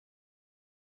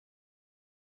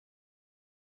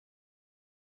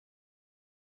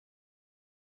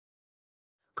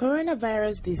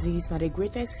Coronavirus disease na the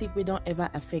greatest sick wey don ever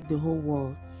affect the whole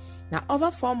world. Na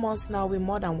over 4 months now wey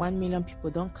more than 1 million people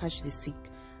don catch the sick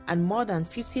and more than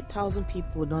 50,000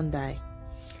 people don die.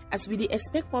 As we dey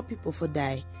expect more people for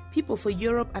die, people for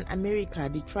Europe and America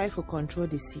dey try for control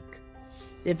the sick.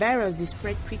 The virus dey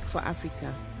spread quick for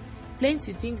Africa.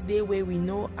 Plenty things dey wey we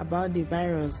know about the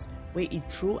virus wey e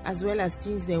true as well as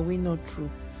things dem wey not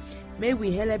true. May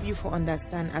we help you for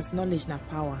understand as knowledge na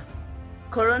power.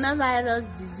 Coronavirus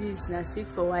disease na sick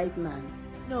for white man.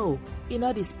 No, e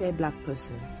no dey spare black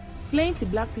person. Plenty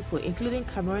black people including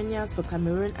Cameroonians for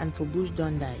Cameroon and for Bush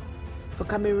don die. For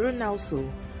Cameroon also,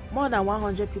 more than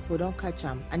 100 people don catch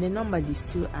am and the number dey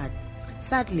still add.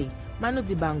 Sadly, Manu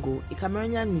Dibango, a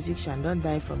Cameroonian musician, don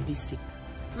die from this sick.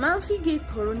 Man fit get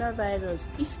coronavirus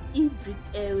if e breathe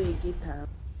airway get am.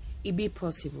 E be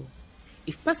possible.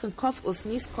 If person cough or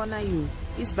sneeze corner you,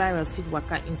 this virus fit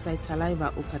waka inside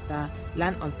saliva or catarrh,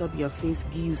 land on top your face,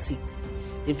 give you sick.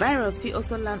 The virus fit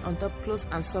also land on top clothes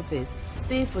and surface,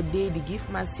 stay for day the give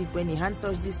man sick when he hand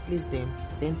touch this place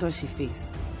then touch your face.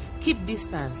 Keep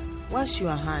distance, wash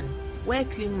your hand, wear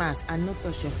clean mask and not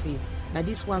touch your face. Now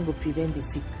this one go prevent the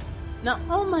sick. Now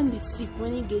all man is sick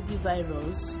when he get the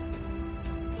virus?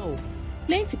 No,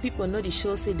 plenty people know the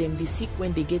show say them dey sick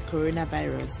when they get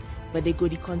coronavirus, but they go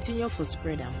dey continue for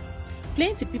spread am.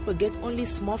 Plenty people get only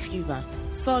small fever,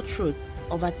 sore throat,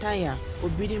 overtire or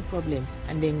breathing problem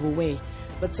and then go away.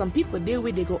 But some people dey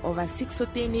wey they go over sick so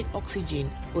they need oxygen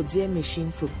or their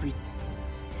machine for breathe.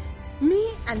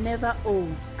 Me, I never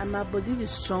old and my body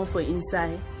is strong for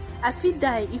inside. I fit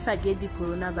die if I get the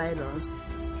coronavirus.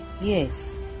 Yes,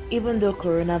 even though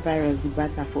coronavirus dey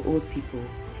bad na for old people,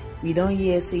 we don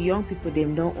hear say young people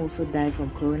them don't also die from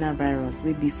coronavirus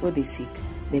wey before they sick,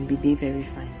 them be dey very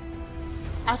fine.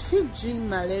 I fit drink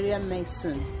malaria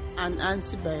medicine and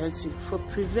antibiotic for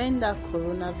prevent that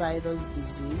coronavirus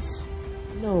disease.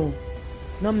 No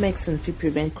medicine fit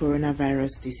prevent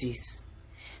coronavirus disease.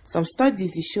 Some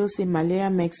studies dey show say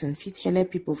malaria medicine fit help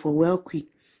people for well quick,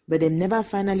 but them never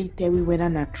finally tell we whether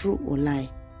na true or lie.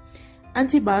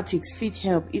 Antibiotics fit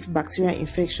help if bacterial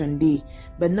infection dey,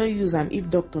 but no use am if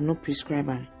doctor no prescribe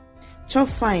am. Chop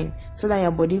fine so that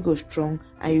your body go strong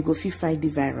and you go fit fight the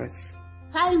virus.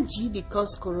 5G dey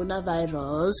cause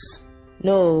coronavirus?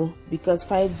 No, because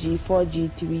 5G, 4G,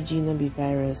 3G no be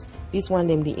virus. This one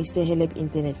them dey instead help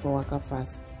internet for waka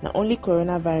fast. Na only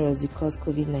coronavirus dey cause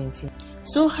COVID-19.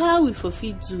 So how we for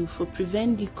fit do for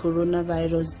prevent the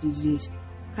coronavirus disease?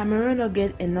 Cameroon no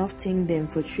get enough thing them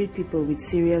for treat people with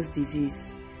serious disease,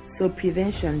 so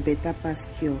prevention better pass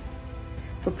cure.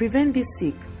 For prevent this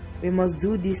sick, we must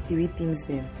do these 3 things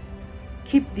them.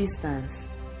 Keep distance,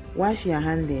 wash your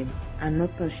hand them, and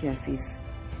not touch your face.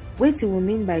 Wetin we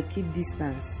mean by keep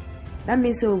distance? That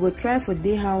means we go try for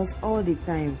day house all the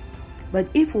time. But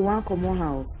if we want comot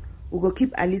house, we go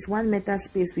keep at least 1 meter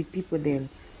space with people them,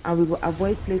 and we go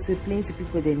avoid place with plenty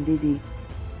people them dey.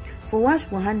 For wash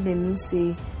we hand them mean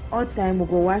say all time we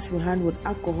go wash we hand with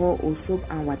alcohol or soap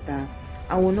and water,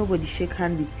 and we no go dey shake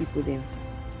hand with people them.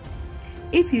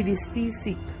 If you dey feel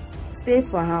sick, stay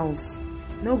for house,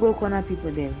 no go corner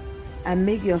people them, and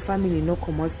make your family no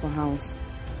comot for house.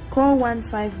 Call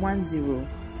 1510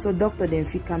 so doctor them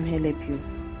fit come help you.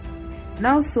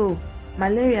 Now so,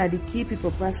 malaria dey kill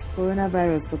people pass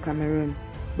coronavirus for Cameroon,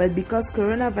 but because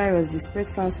coronavirus dey spread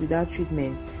fast without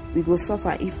treatment, we go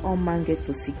suffer if all man get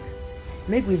for sick.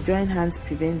 Make we join hands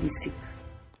prevent the sick.